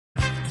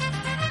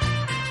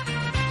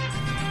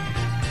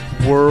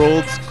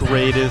world's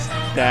greatest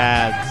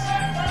dads.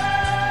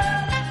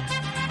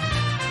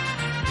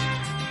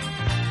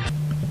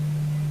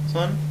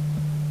 Son,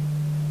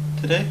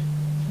 today,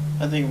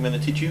 I think I'm going to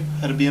teach you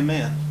how to be a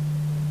man.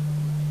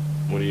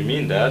 What do you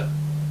mean, Dad?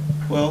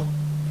 Well,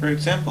 for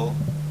example,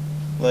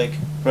 like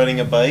riding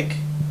a bike,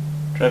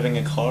 driving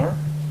a car,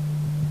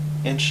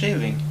 and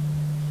shaving.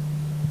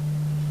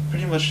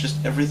 Pretty much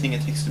just everything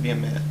it takes to be a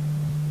man.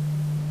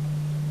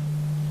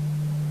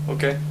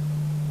 Okay.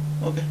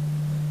 Okay.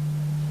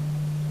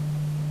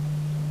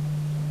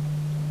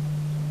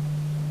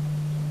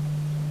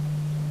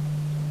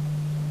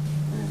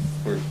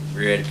 We're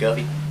ready for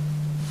coffee?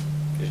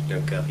 There's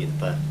no coffee in the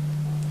pot.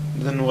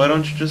 Then why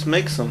don't you just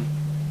make some?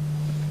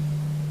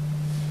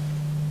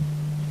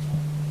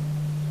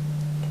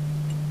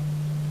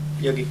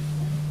 Yogi.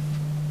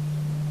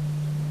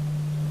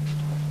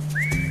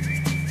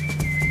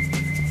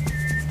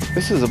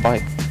 This is a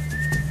bike.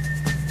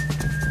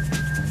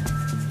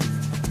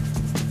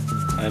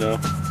 I know.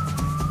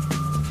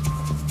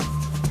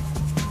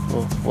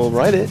 We'll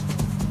ride it.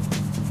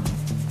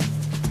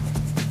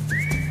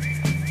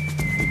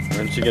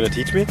 Aren't you gonna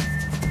teach me?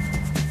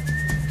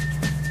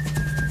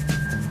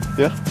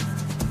 Yeah.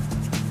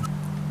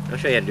 I'll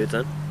show you how to do it,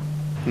 son.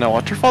 Now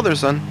watch your father,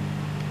 son.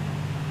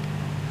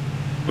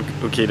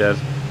 Okay, Dad.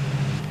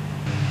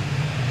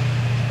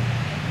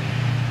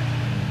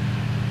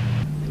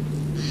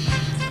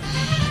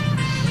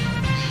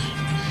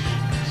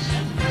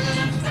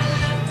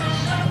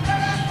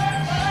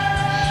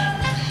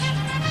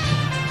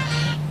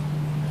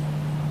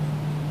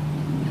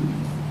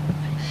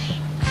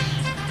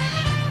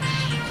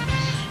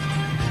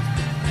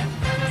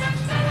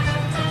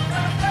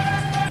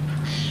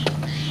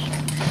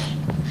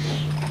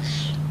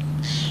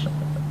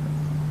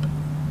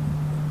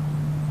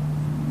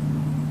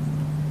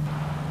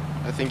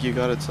 I think you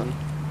got it, son.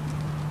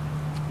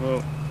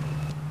 Well,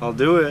 I'll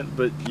do it,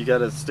 but you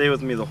gotta stay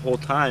with me the whole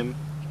time.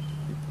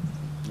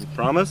 You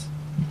promise?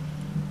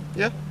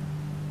 Yeah.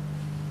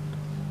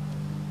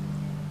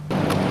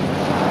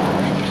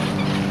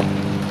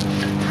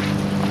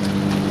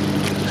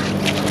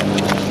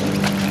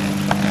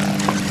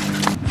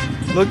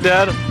 Look,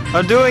 Dad,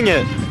 I'm doing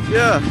it!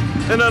 Yeah,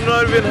 and I'm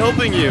not even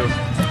helping you.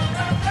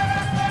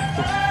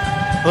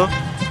 Huh?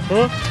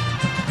 Huh?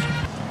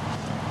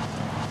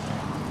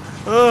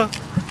 Ah!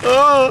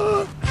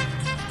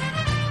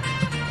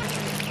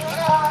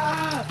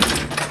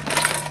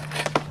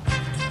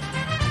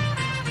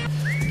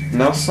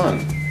 Now,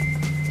 son,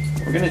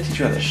 we're going to teach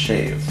you how to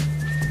shave.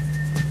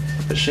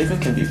 But shaving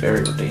can be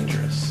very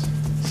dangerous.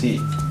 See,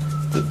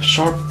 the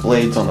sharp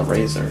blades on the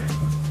razor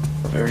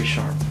are very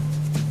sharp,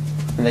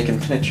 and they can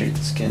penetrate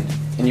the skin,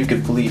 and you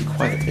could bleed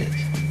quite a bit.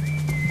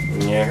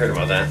 Yeah, I heard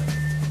about that.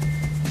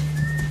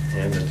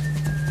 Yeah, but...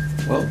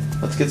 Well,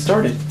 let's get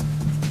started.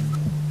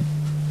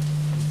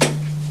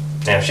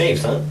 Now shave,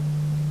 son.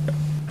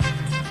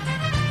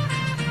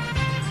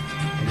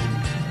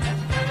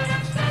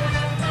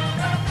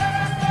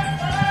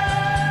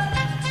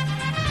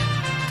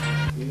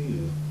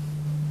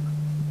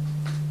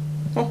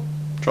 Oh,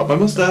 drop my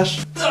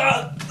mustache.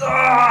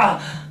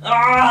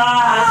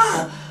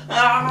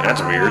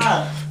 That's weird.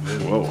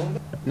 Whoa.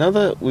 Now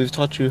that we've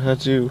taught you how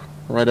to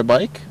ride a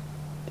bike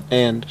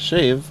and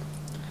shave,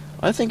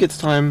 I think it's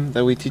time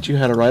that we teach you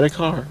how to ride a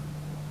car.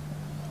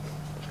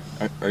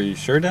 Are you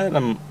sure, Dad?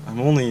 I'm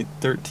only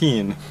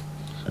 13.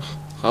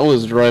 I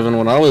was driving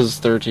when I was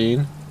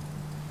 13.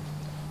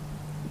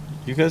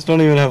 You guys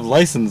don't even have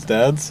license,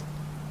 Dads.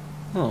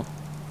 Oh.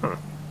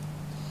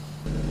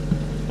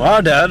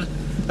 Wow, Dad.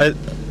 I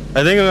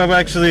think I'm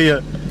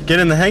actually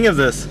getting the hang of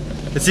this.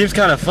 It seems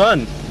kind of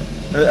fun.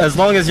 As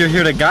long as you're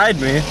here to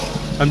guide me,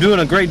 I'm doing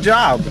a great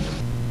job.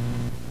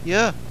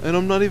 Yeah, and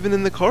I'm not even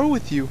in the car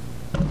with you.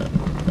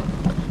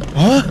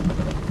 Huh?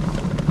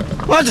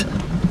 What?